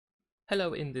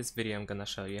Hello, in this video I'm gonna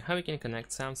show you how we can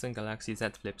connect Samsung Galaxy Z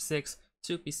Flip 6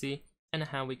 to PC and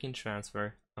how we can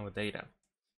transfer our data.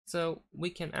 So we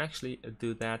can actually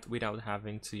do that without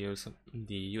having to use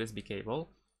the USB cable,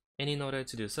 and in order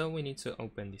to do so we need to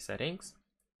open the settings,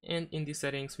 and in the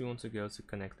settings we want to go to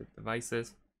connected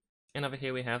devices, and over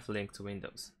here we have link to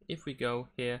Windows. If we go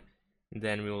here,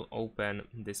 then we will open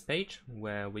this page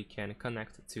where we can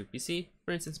connect to PC,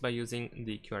 for instance by using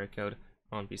the QR code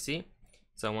on PC.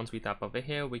 So once we tap over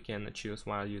here, we can choose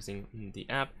while using the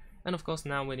app, and of course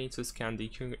now we need to scan the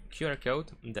QR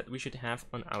code that we should have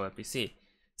on our PC.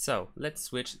 So let's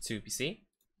switch to PC,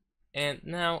 and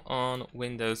now on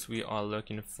Windows we are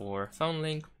looking for Phone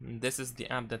Link. This is the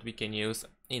app that we can use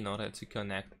in order to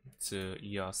connect to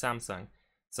your Samsung.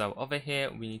 So over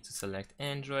here we need to select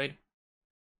Android.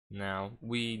 Now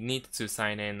we need to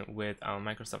sign in with our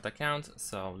Microsoft account,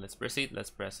 so let's proceed. Let's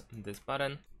press this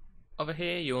button. Over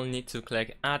here you will need to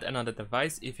click add another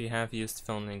device if you have used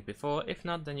Phone Link before. If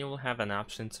not, then you will have an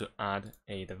option to add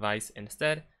a device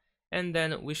instead, and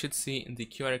then we should see the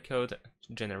QR code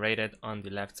generated on the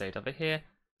left side over here.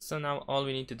 So now all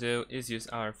we need to do is use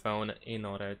our phone in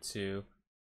order to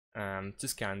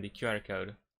scan the QR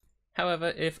code.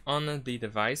 However, if on the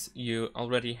device you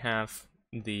already have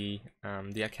the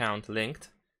account linked,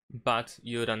 but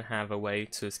you don't have a way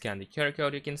to scan the QR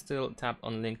code, you can still tap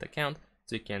on linked account.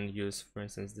 So you can use, for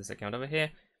instance, this account over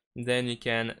here. Then you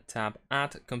can tap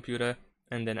add computer,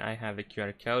 and then I have a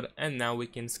QR code, and now we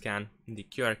can scan the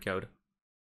QR code.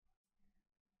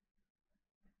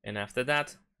 And after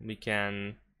that, we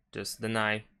can just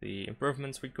deny the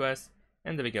improvements request,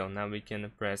 and there we go. Now we can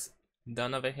press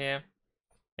done over here,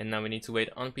 and now we need to wait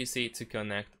on PC to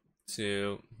connect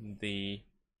to the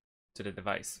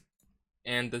device.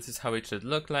 And this is how it should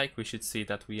look like. We should see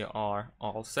that we are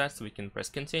all set, so we can press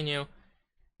continue.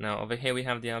 Now over here we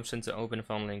have the option to open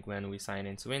Phone Link when we sign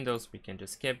into Windows. We can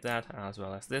just skip that, as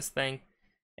well as this thing.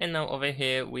 And now over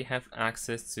here we have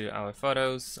access to our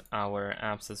photos, our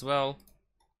apps as well.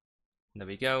 There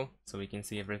we go. So we can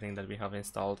see everything that we have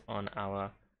installed on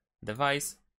our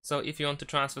device. So if you want to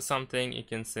transfer something, you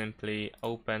can simply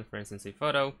open, for instance, a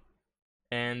photo,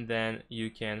 and then you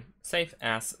can save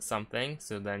as something.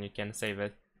 So then you can save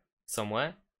it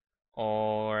somewhere,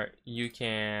 or you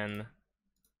can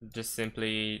just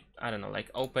simply, I don't know, like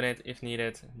open it if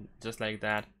needed, just like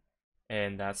that,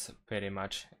 and that's pretty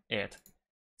much it.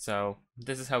 So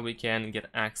this is how we can get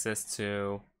access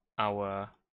to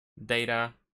our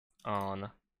data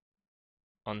on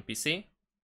PC.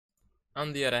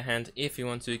 On the other hand, if you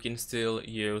want to, you can still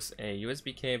use a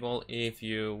USB cable if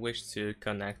you wish to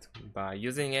connect by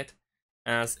using it,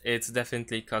 as it's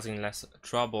definitely causing less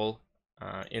trouble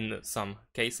in some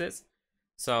cases.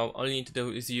 So all you need to do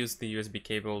is use the USB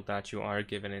cable that you are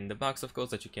given in the box, of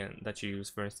course, that you use,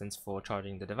 for instance, for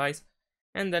charging the device,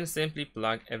 and then simply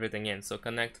plug everything in. So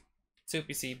connect to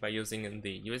PC by using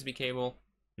the USB cable.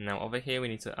 Now over here we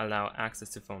need to allow access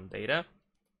to phone data,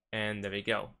 and there we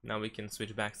go. Now we can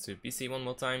switch back to PC one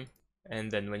more time, and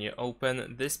then when you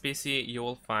open this PC you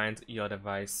will find your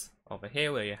device over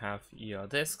here where you have your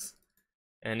disks.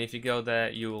 And if you go there,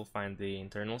 you will find the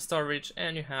internal storage,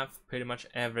 and you have pretty much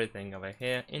everything over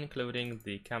here, including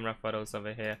the camera photos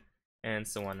over here, and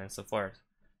so on and so forth.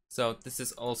 So this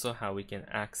is also how we can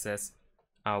access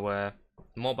our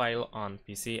mobile on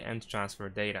PC and transfer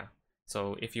data.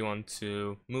 So if you want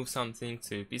to move something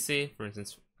to PC, for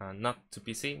instance, not to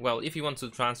PC, well, if you want to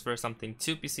transfer something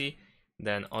to PC,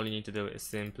 then all you need to do is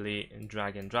simply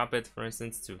drag and drop it, for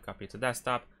instance, to copy to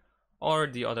desktop, or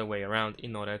the other way around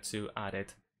in order to add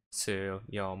it to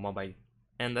your mobile.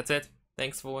 And that's it.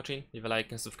 Thanks for watching. Leave a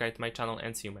like and subscribe to my channel,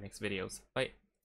 and see you in my next videos. Bye.